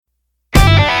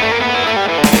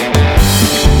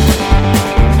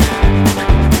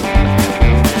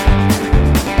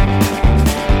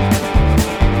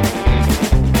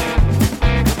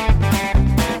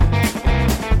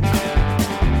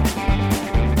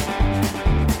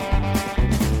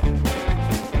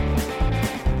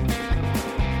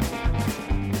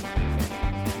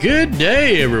Good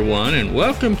day, everyone, and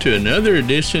welcome to another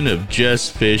edition of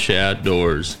Just Fish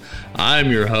Outdoors. I'm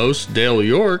your host, Dale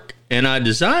York, and I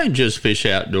designed Just Fish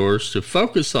Outdoors to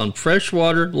focus on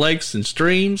freshwater lakes and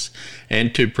streams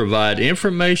and to provide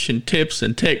information, tips,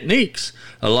 and techniques,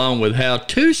 along with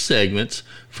how-to segments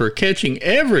for catching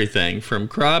everything from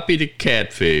crappie to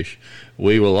catfish.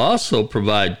 We will also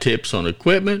provide tips on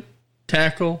equipment,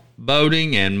 tackle,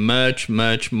 boating, and much,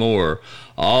 much more.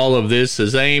 All of this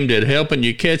is aimed at helping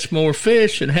you catch more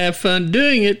fish and have fun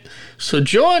doing it. So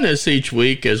join us each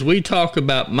week as we talk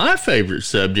about my favorite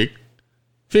subject,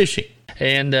 fishing.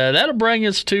 And that'll bring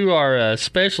us to our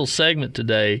special segment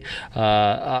today.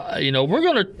 We're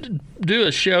going to do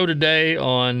a show today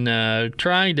on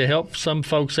trying to help some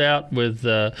folks out with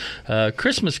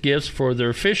Christmas gifts for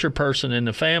their fisher person in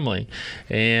the family.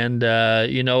 And,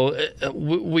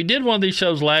 we did one of these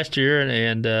shows last year,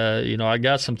 and I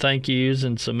got some thank yous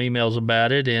and some emails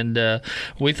about it. And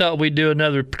we thought we'd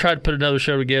try to put another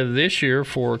show together this year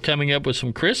for coming up with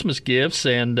some Christmas gifts.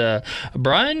 And,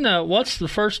 Brian, what's the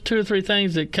first two or three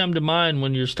things that come to mind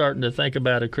when you're starting to think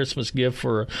about a Christmas gift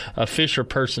for a fisher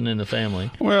person in the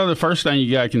family? Well, the first thing you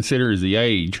got to consider is the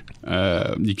age.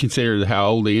 You consider how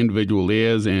old the individual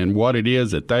is and what it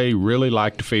is that they really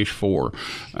like to fish for.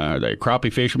 Are they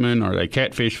crappie fishermen? Are they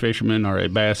catfish fishermen? Are they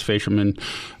bass fishermen?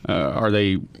 Are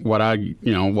they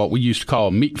what we used to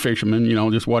call meat fishermen?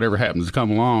 Just whatever happens to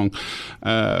come along.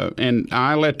 And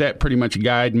I let that pretty much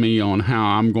guide me on how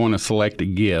I'm going to select a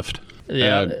gift.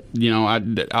 Yeah.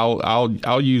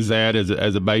 I'll use that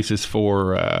as a basis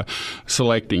for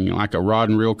selecting like a rod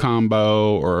and reel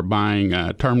combo or buying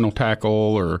a terminal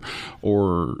tackle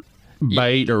or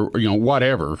bait or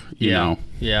whatever. Yeah.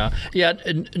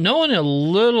 Knowing a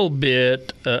little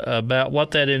bit about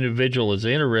what that individual is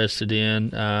interested in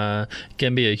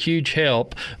can be a huge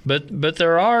help. But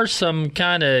there are some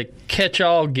kind of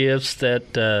catch-all gifts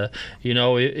that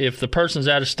if the person's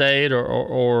out of state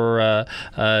or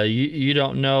you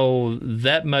don't know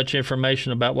that much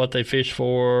information about what they fish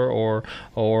for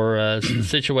or a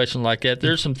situation like that,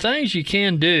 there's some things you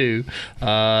can do.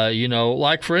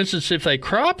 Like for instance, if they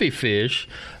crappie fish.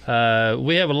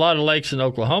 We have a lot of lakes in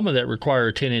Oklahoma that require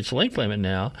a 10-inch length limit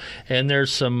now, and there's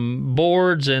some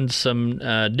boards and some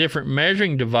different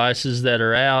measuring devices that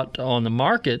are out on the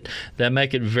market that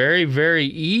make it very, very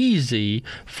easy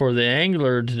for the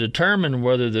angler to determine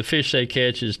whether the fish they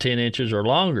catch is 10 inches or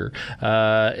longer.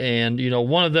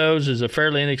 One of those is a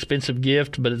fairly inexpensive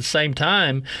gift, but at the same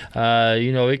time,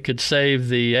 it could save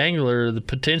the angler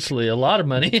potentially a lot of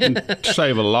money.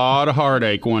 Save a lot of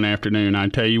heartache one afternoon, I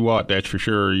tell you what, that's for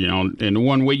sure. And the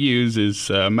one we use is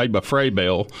made by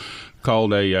Fraybell,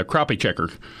 called a crappie checker.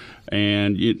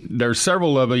 And there's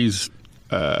several of these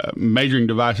measuring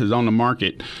devices on the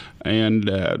market, and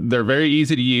they're very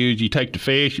easy to use. You take the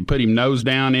fish, you put him nose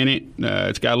down in it.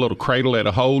 It's got a little cradle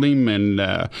that'll hold him,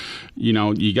 and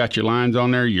you got your lines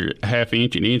on there, your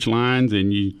half-inch and inch lines,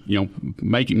 and you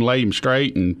make him lay him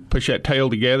straight and push that tail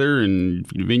together, and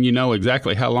then you know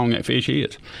exactly how long that fish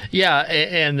is. Yeah,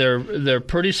 and they're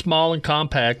pretty small and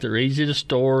compact. They're easy to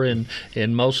store in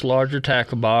most larger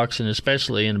tackle box, and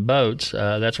especially in boats.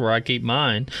 That's where I keep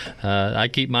mine. I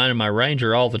keep mine in my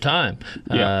Ranger all the time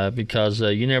because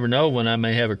you never know when I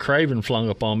may have a craving flung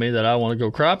upon me that I want to go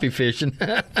crappie fishing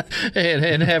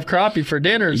and have crappie for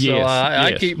dinner. So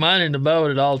I keep mine in the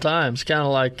boat at all times. Kind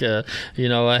of like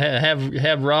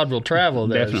have rod will travel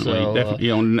there. Definitely.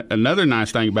 Another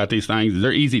nice thing about these things is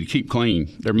they're easy to keep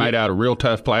clean. They're made out of real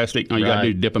tough plastic. All you got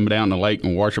to do is dip them down the lake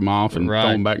and wash them off and throw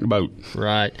them back in the boat.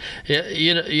 Right.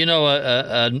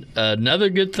 Another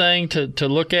good thing to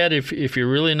look at if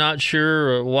you're really not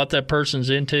sure what that person's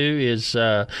into is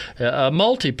a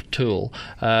multi-tool.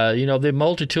 The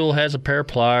multi-tool has a pair of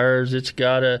pliers. It's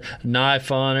got a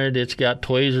knife on it. It's got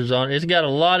tweezers on it. It's got a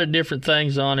lot of different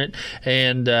things on it.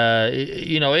 And,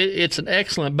 it's an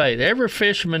excellent bait. Every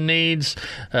fisherman needs,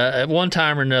 at one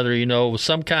time or another,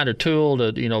 some kind of tool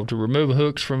to remove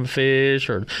hooks from a fish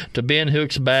or to bend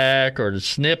hooks back or to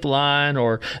snip line,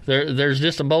 or there's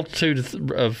just a multitude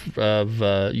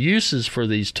of uses for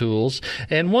these tools.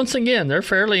 And once again, they're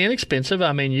fairly inexpensive.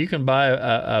 I mean, you can buy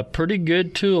a pretty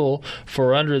good tool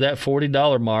for under that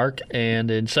 $40 mark,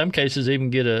 and in some cases even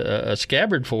get a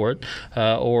scabbard for it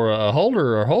or a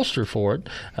holder or holster for it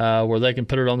where they can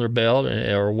put it on their belt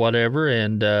or whatever,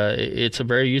 and it's a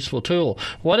very useful tool.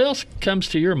 What else comes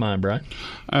to your mind, Brian?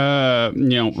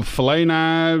 Fillet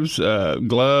knives,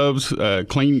 gloves,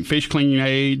 fish cleaning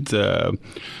aids.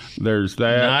 There's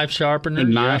that. Knife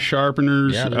sharpeners.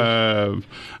 Sharpeners. Yeah,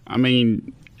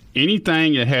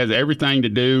 anything that has everything to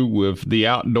do with the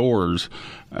outdoors,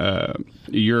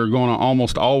 you're going to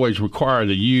almost always require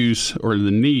the use or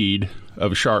the need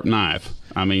of a sharp knife.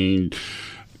 I mean,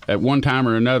 at one time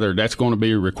or another, that's going to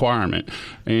be a requirement.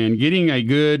 And getting a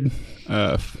good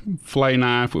fillet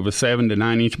knife with a 7 to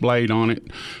 9 inch blade on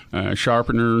it,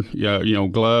 sharpener,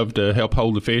 glove to help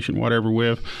hold the fish and whatever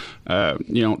with,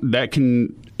 that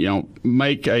can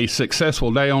make a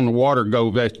successful day on the water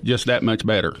go just that much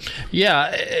better.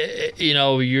 Yeah,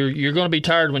 you're going to be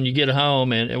tired when you get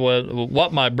home, and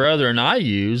what my brother and I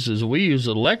use is we use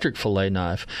an electric fillet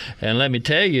knife. And let me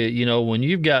tell you, when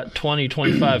you've got 20,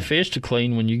 25 fish to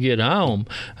clean when you get home,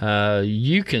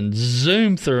 you can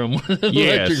zoom through them with an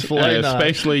electric fillet knife.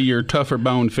 Especially your tougher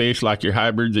boned fish like your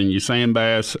hybrids and your sand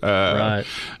bass. Right.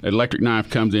 Electric knife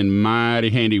comes in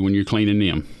mighty handy when you're cleaning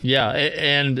them. Yeah,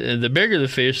 and the bigger the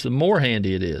fish, the more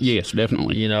handy it is. Yes,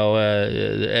 definitely.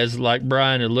 As like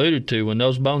Brian alluded to, when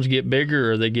those bones get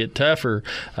bigger or they get tougher,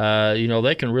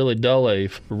 they can really dull a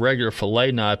regular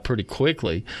fillet knife pretty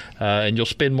quickly, and you'll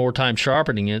spend more time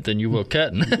sharpening it than you will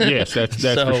cutting. Yes, that's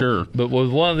for sure. But with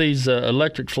one of these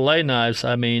electric fillet knives,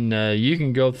 I mean, you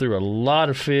can go through a lot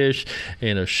of fish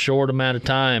in a short amount of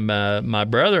time. My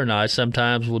brother and I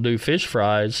sometimes will do fish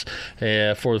fries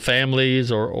for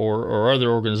families or other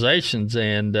organizations,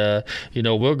 and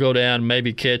we'll go down and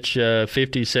maybe catch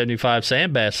 50, 75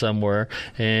 sand bass somewhere,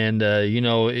 and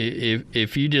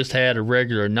if you just had a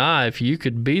regular knife, you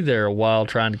could be there a while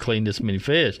trying to clean this many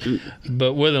fish.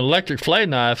 But with an electric fillet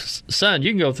knife, son,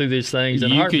 you can go through these things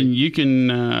in a heartbeat. You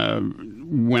can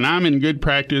when I'm in good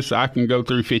practice, I can go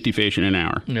through 50 fish in an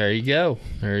hour. There you go.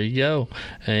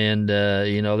 And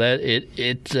that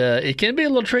it can be a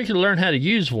little tricky to learn how to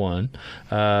use one,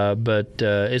 but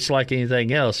it's like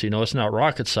anything else. It's not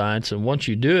rocket science, and once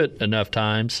you do it enough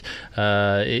times,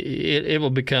 it will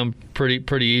become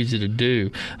pretty easy to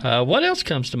do. What else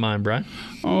comes to mind, Brian?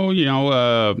 Oh,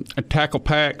 tackle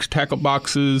packs, tackle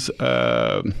boxes.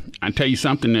 I tell you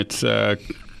something that's a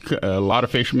lot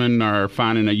of fishermen are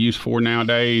finding a use for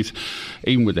nowadays,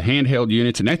 even with the handheld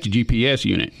units, and that's the GPS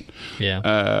unit.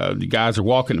 Yeah. The guys are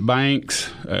walking the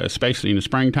banks, especially in the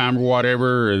springtime or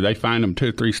whatever. They find them 2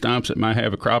 or 3 stumps that might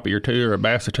have a crappie or 2 or a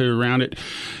bass or 2 around it.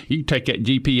 You can take that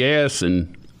GPS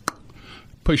and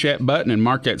push that button and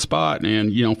mark that spot,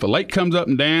 and if a lake comes up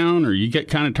and down or you get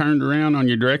kind of turned around on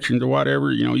your directions or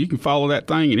whatever, you can follow that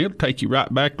thing and it'll take you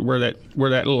right back to where that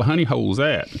little honey hole's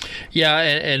at. Yeah,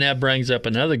 and that brings up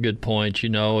another good point.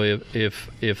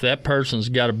 If that person's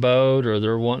got a boat or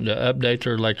they're wanting to update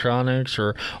their electronics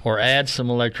or add some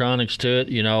electronics to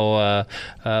it,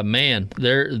 man,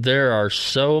 there are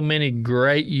so many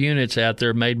great units out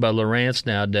there made by Lowrance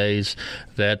nowadays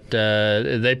that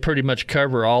they pretty much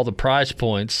cover all the price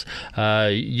points.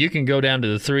 You can go down to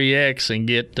the 3X and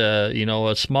get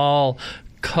a small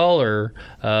color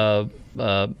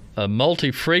a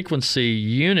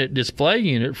multi-frequency display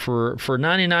unit for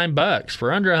 $99,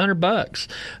 for under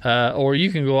 $100, or you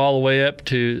can go all the way up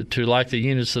to like the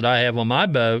units that I have on my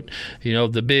boat,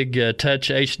 the big Touch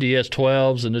HDS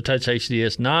 12s and the Touch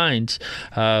HDS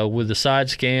 9s with the side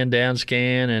scan, down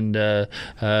scan, and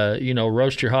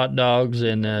roast your hot dogs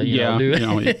and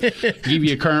give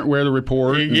you a current weather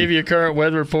report. Give you a current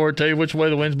weather report, tell you which way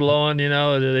the wind's blowing,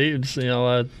 and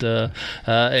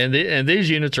these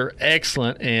units are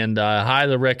excellent, and I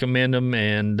highly recommend them.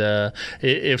 And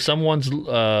if someone's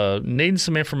needing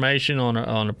some information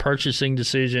on a purchasing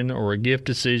decision or a gift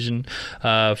decision,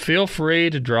 feel free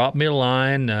to drop me a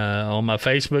line on my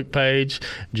Facebook page,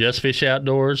 Just Fish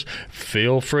Outdoors.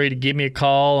 Feel free to give me a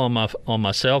call on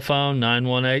my cell phone,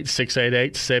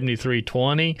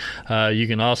 918-688-7320. You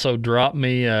can also drop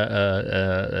me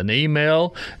an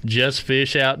email,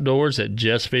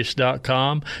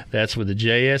 justfishoutdoors@justfish.com. That's with the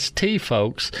JST,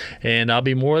 folks. And I'll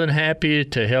be more than happy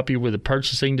to help you with a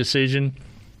purchasing decision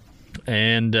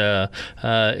and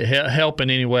help in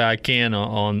any way I can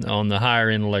on the higher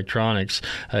end electronics,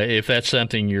 if that's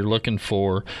something you're looking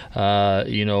for.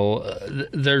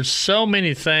 There's so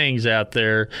many things out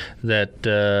there that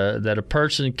a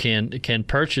person can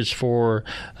purchase for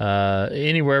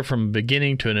anywhere from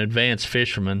beginning to an advanced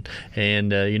fisherman,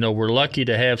 and we're lucky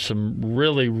to have some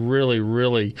really, really,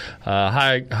 really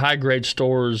high grade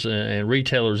stores and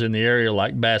retailers in the area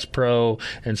like Bass Pro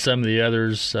and some of the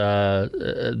others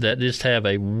that just have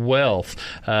a wealth.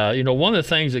 One of the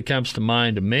things that comes to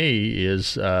mind to me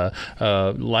is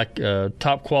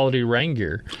top quality rain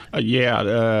gear.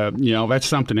 That's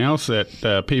something else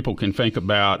that people can think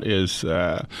about is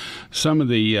some of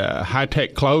the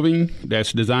high-tech clothing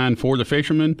that's designed for the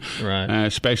fishermen, right?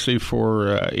 Especially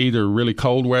for either really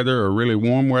cold weather or really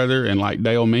warm weather. And like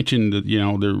Dale mentioned,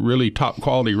 the really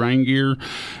top-quality rain gear.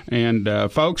 And,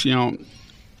 folks,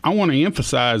 I want to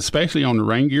emphasize, especially on the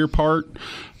rain gear part,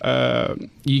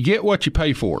 you get what you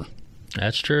pay for.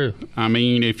 That's true. I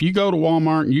mean, if you go to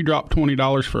Walmart and you drop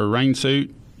 $20 for a rain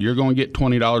suit, you're going to get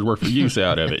 $20 worth of use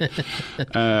out of it.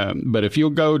 But if you'll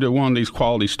go to one of these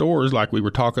quality stores like we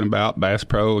were talking about, Bass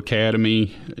Pro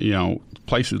Academy,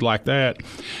 places like that,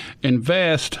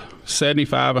 invest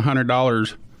 $75,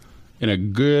 $100 in a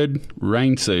good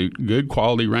rain suit, good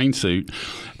quality rain suit.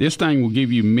 This thing will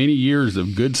give you many years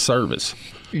of good service.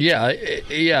 Yeah,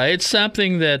 it's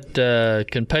something that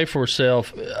can pay for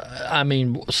itself. I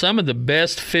mean, some of the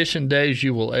best fishing days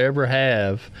you will ever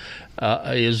have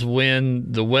is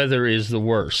when the weather is the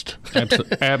worst.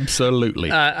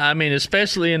 Absolutely. I mean,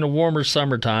 especially in the warmer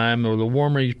summertime or the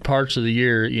warmer parts of the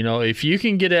year, if you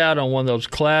can get out on one of those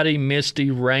cloudy,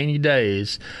 misty, rainy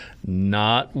days,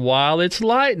 not while it's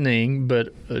lightning,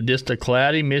 but just a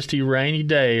cloudy, misty, rainy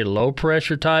day,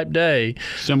 low-pressure type day.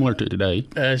 Similar to today.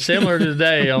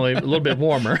 Only a little bit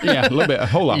warmer. Yeah, a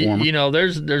whole lot warmer.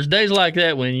 There's days like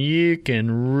that when you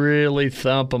can really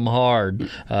thump them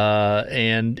hard.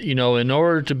 And, in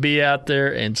order to be out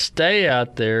there and stay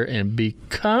out there and be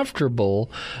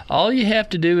comfortable, all you have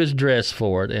to do is dress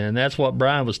for it. And that's what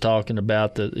Brian was talking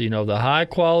about, the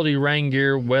high-quality rain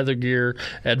gear, weather gear,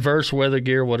 adverse weather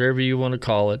gear, whatever you want to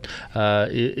call it,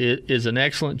 it is an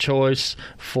excellent choice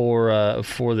for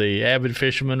the avid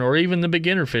fisherman or even the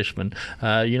beginner fisherman.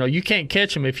 You can't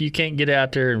catch them if you can't get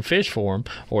out there and fish for them,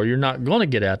 or you're not going to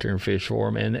get out there and fish for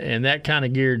them, and that kind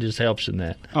of gear just helps in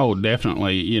that. Oh,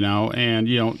 definitely.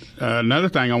 Another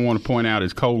thing I want to point out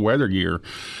is cold weather gear.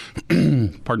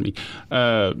 Pardon me.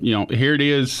 Here it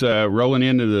is rolling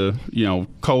into the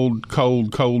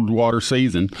cold water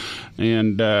season,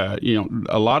 and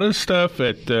a lot of stuff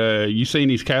that you see in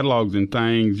these catalogs and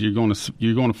things, you're going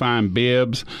to find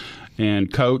bibs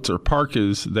and coats or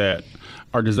parkas that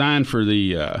are designed for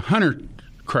the hunter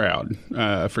crowd,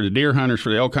 for the deer hunters, for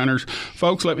the elk hunters.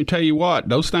 Folks, let me tell you what,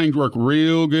 those things work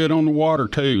real good on the water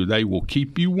too. They will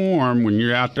keep you warm when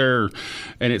you're out there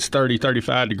and it's 30,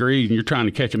 35 degrees and you're trying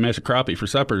to catch a mess of crappie for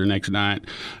supper the next night.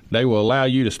 They will allow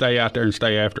you to stay out there and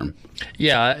stay after them.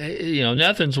 Yeah,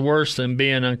 nothing's worse than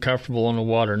being uncomfortable on the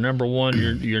water. Number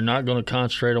one, you're not going to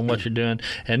concentrate on what you're doing,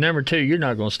 and number two, you're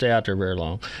not going to stay out there very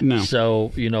long. No.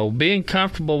 So, being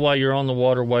comfortable while you're on the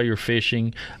water, while you're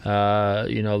fishing,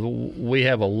 we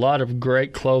have a lot of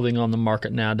great clothing on the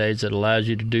market nowadays that allows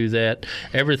you to do that.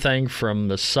 Everything from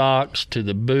the socks to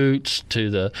the boots to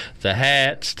the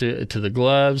hats to the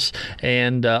gloves,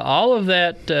 and all of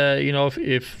that.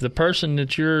 If the person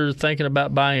that you're thinking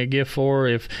about buying a gift for,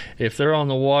 if they're on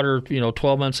the water,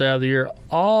 12 months out of the year,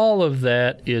 all of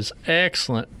that is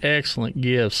excellent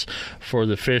gifts for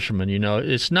the fisherman.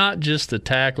 It's not just the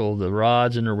tackle, the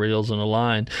rods and the reels and the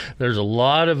line. There's a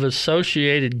lot of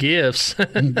associated gifts.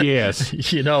 Yes.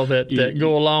 That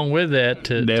go along with that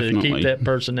to keep that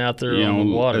person out there on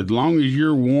the water. As long as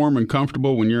you're warm and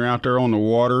comfortable when you're out there on the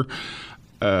water,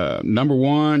 number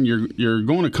one, you're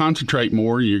going to concentrate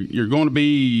more. You're going to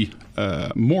be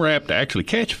more apt to actually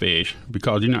catch fish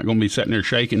because you're not going to be sitting there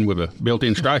shaking with a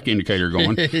built-in strike indicator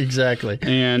going. Exactly.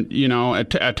 And,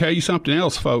 I tell you something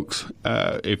else, folks.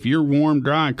 If you're warm,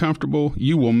 dry, and comfortable,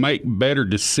 you will make better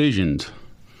decisions.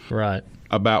 Right.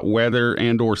 About weather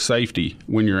and or safety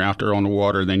when you're out there on the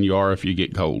water than you are if you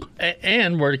get cold.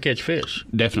 And where to catch fish.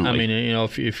 Definitely. I mean,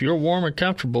 if you're warm and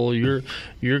comfortable, you're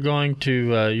going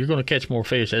to catch more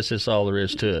fish. That's just all there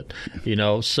is to it.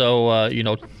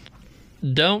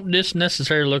 Don't just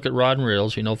necessarily look at rod and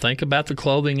reels. Think about the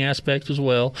clothing aspect as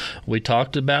well. We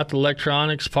talked about the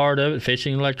electronics part of it,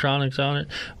 fishing electronics on it.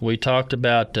 We talked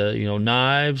about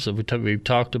knives. We've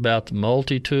talked about the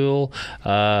multi-tool.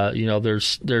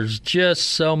 There's just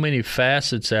so many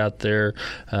facets out there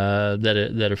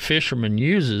that a fisherman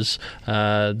uses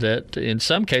that in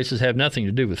some cases have nothing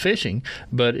to do with fishing,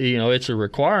 but it's a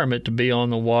requirement to be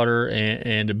on the water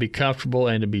and to be comfortable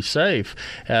and to be safe.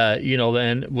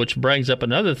 And which brings up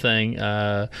another thing.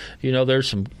 There's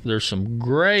some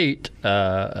great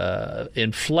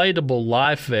inflatable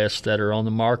life vests that are on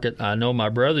the market. I know my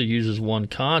brother uses one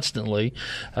constantly,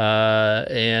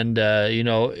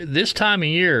 this time of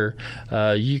year,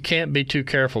 you can't be too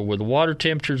careful with the water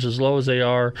temperatures as low as they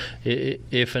are.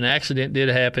 If an accident did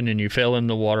happen and you fell in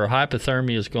the water,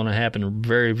 hypothermia is going to happen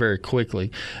very, very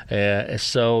quickly.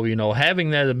 So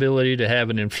having that ability to have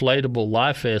an inflatable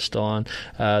life vest on,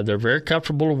 they're very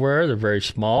comfortable to wear. They're very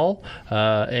small,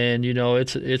 and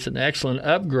it's an excellent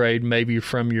upgrade maybe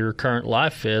from your current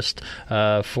life vest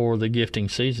for the gifting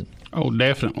season. Oh,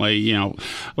 definitely.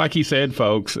 Like you said,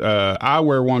 folks, I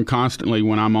wear one constantly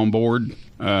when I'm on board.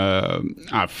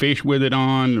 I fish with it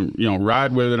on,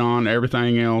 ride with it on,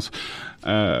 everything else.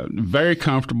 Very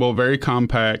comfortable, very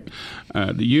compact.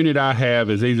 The unit I have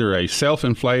is either a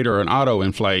self-inflate or an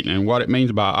auto-inflate. And what it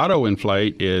means by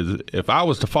auto-inflate is if I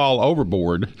was to fall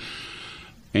overboard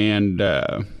and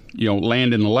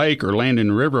land in the lake or land in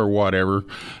the river or whatever,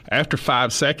 after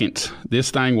 5 seconds,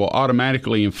 this thing will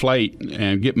automatically inflate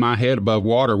and get my head above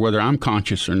water whether I'm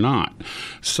conscious or not.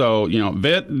 So,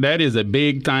 that is a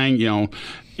big thing.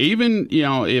 Even,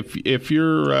 if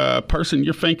you're a person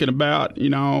you're thinking about,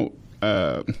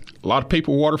 a lot of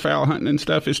people waterfowl hunting and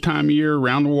stuff this time of year,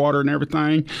 around the water and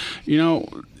everything,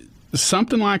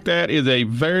 something like that is a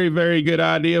very, very good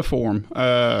idea for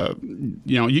them.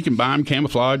 You can buy them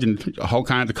camouflage in all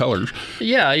kinds of colors.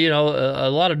 Yeah, a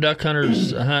lot of duck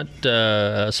hunters hunt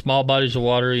small bodies of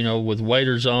water, with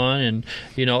waders on. And,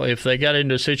 if they got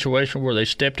into a situation where they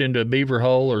stepped into a beaver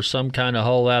hole or some kind of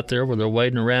hole out there where they're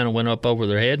wading around and went up over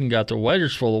their head and got their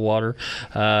waders full of water,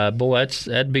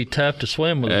 that'd be tough to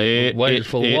swim with waders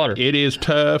full of water. It is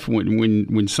tough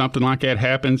when something like that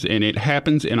happens, and it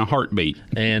happens in a heartbeat.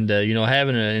 And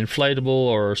having an inflatable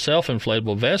or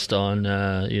self-inflatable vest on,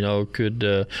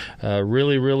 could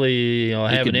really, really,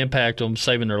 have an impact on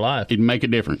saving their life. It'd make a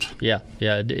difference. Yeah,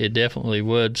 it definitely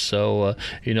would. So,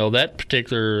 that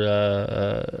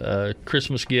particular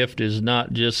Christmas gift is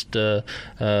not just, for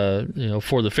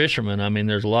the fishermen. I mean,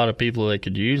 there's a lot of people that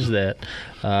could use that.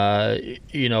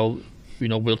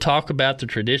 We'll talk about the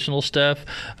traditional stuff.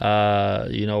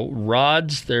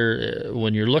 Rods.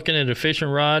 When you're looking at a fishing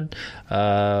rod,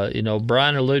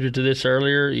 Brian alluded to this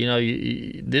earlier.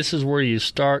 This is where you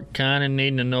start kind of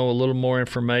needing to know a little more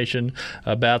information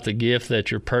about the gift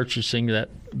that you're purchasing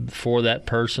for that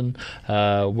person,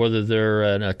 whether they're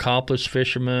an accomplished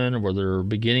fisherman or whether they're a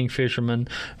beginning fisherman,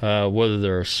 whether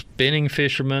they're a spinning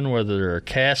fisherman, whether they're a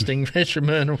casting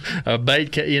fisherman, a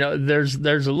bait. There's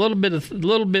a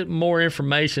little bit more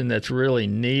information that's really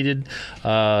needed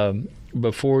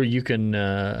before you can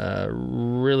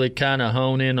really kind of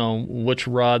hone in on which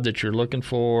rod that you're looking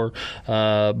for.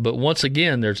 But once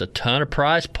again, there's a ton of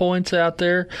price points out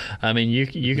there. I mean,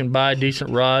 you can buy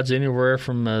decent rods anywhere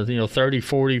from $30,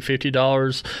 $40,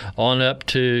 $50 on up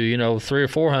to $300 or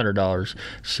 $400.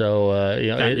 So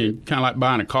kind of like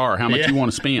buying a car. How much you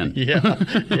want to spend?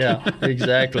 Yeah,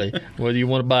 exactly. Whether you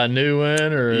want to buy a new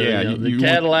one or the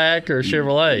Cadillac or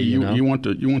Chevrolet. You want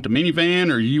the minivan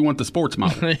or you want the sports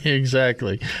model?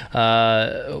 Exactly.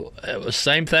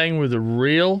 Same thing with a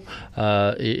reel.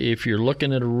 If you're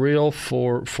looking at a reel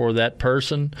for that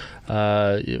person,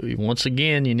 once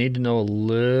again, you need to know a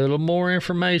little more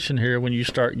information here when you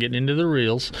start getting into the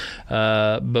reels.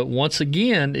 But once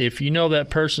again, if you know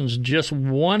that person's just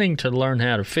wanting to learn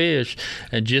how to fish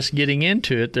and just getting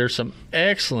into it, there's some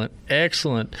excellent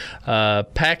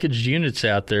packaged units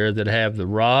out there that have the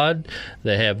rod,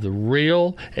 they have the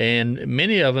reel, and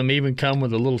many of them even come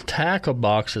with a little tackle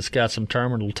box that's got some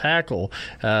terminal tackle.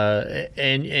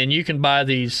 And you can buy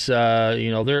these.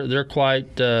 They're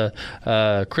quite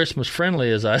Christmas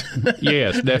friendly, as I.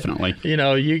 Yes, definitely.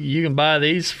 You can buy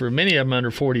these for many of them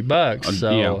under $40.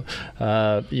 So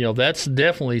that's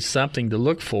definitely something to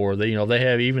look for. They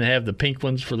even have the pink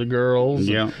ones for the girls,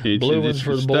 blue ones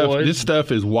for the boys. This stuff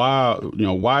is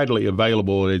widely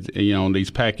available. These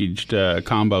packaged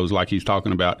combos like he's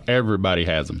talking about. Everybody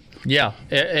has them. Yeah,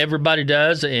 everybody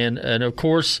does, and of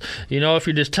course, if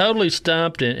you're just totally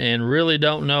stumped and really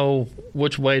don't know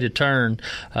which way to turn,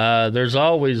 there's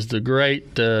always the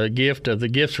great gift of the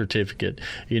gift certificate.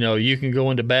 You can go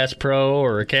into Bass Pro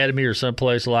or Academy or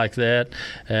someplace like that,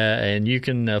 and you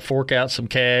can fork out some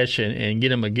cash and get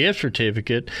them a gift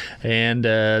certificate, and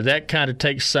that kind of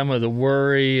takes some of the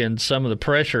worry and some of the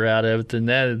pressure out of it.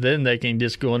 Then they can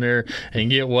just go in there and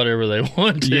get whatever they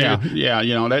want to. Yeah.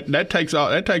 That takes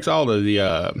all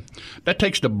the that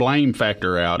takes the blame blame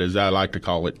factor out, as I like to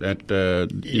call it.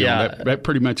 That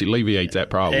pretty much alleviates that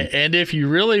problem. And if you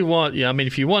really want,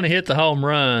 if you want to hit the home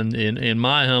run, in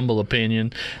my humble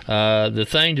opinion, the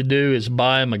thing to do is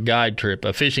buy them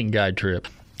a fishing guide trip.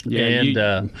 Yeah,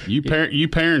 and you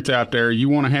parents out there, you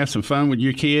want to have some fun with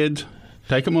your kids?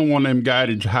 Take them on one of them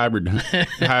guided hybrid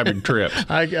trips.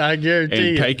 I guarantee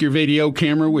and take your video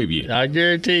camera with you. I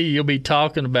guarantee you'll be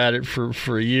talking about it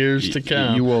for years to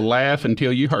come. You will laugh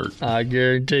until you hurt. I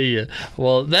guarantee you.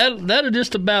 Well, that'll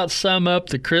just about sum up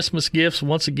the Christmas gifts.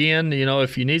 Once again,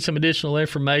 if you need some additional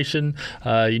information,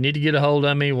 you need to get a hold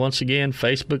of me. Once again,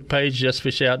 Facebook page, Just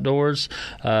Fish Outdoors.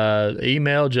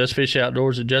 Email,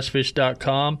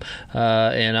 justfishoutdoors@justfish.com.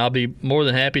 And I'll be more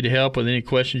than happy to help with any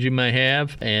questions you may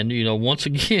have. And, once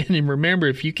again, and remember,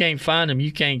 if you can't find them,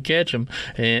 you can't catch them.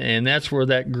 And that's where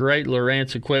that great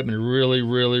Lowrance equipment really,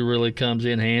 really, really comes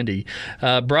in handy.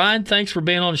 Brian, thanks for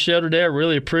being on the show today. I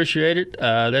really appreciate it.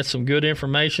 That's some good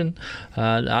information.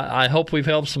 I hope we've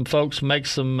helped some folks make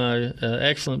some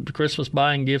excellent Christmas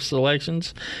buying gift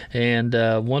selections. And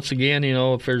once again,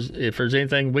 if there's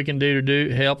anything we can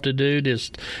help to do,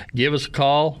 just give us a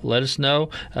call. Let us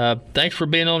know. Thanks for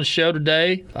being on the show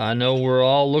today. I know we're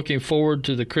all looking forward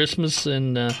to the Christmas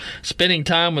and spending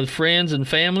time with friends and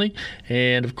family,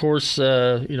 and of course,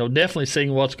 definitely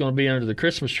seeing what's going to be under the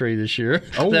Christmas tree this year.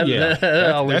 Oh,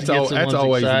 that's always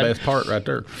excited. The best part right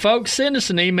there. Folks, send us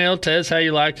an email. Tell us how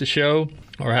you like the show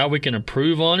or how we can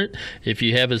improve on it. If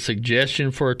you have a suggestion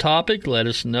for a topic, let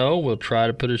us know. We'll try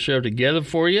to put a show together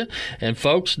for you. And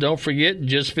folks, don't forget,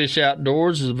 Just Fish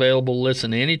Outdoors is available to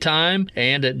listen anytime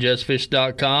and at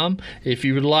justfish.com. If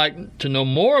you would like to know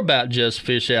more about Just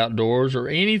Fish Outdoors or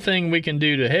anything we can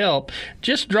do to help,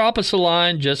 just drop us a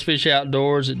line,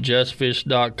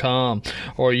 justfishoutdoors@justfish.com.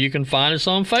 Or you can find us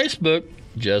on Facebook,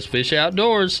 Just Fish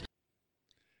Outdoors.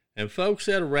 And folks,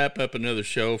 that'll wrap up another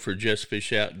show for Just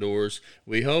Fish Outdoors.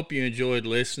 We hope you enjoyed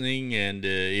listening, and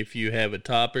if you have a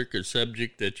topic or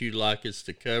subject that you'd like us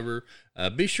to cover,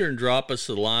 be sure and drop us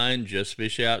a line,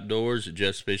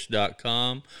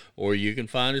 justfishoutdoors@justfish.com, or you can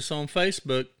find us on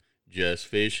Facebook, Just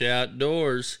Fish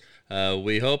Outdoors.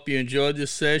 We hope you enjoyed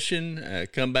this session.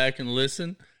 Come back and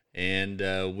listen, and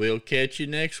we'll catch you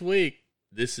next week.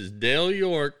 This is Dale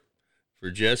York for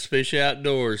Just Fish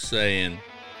Outdoors saying,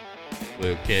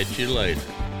 we'll catch you later.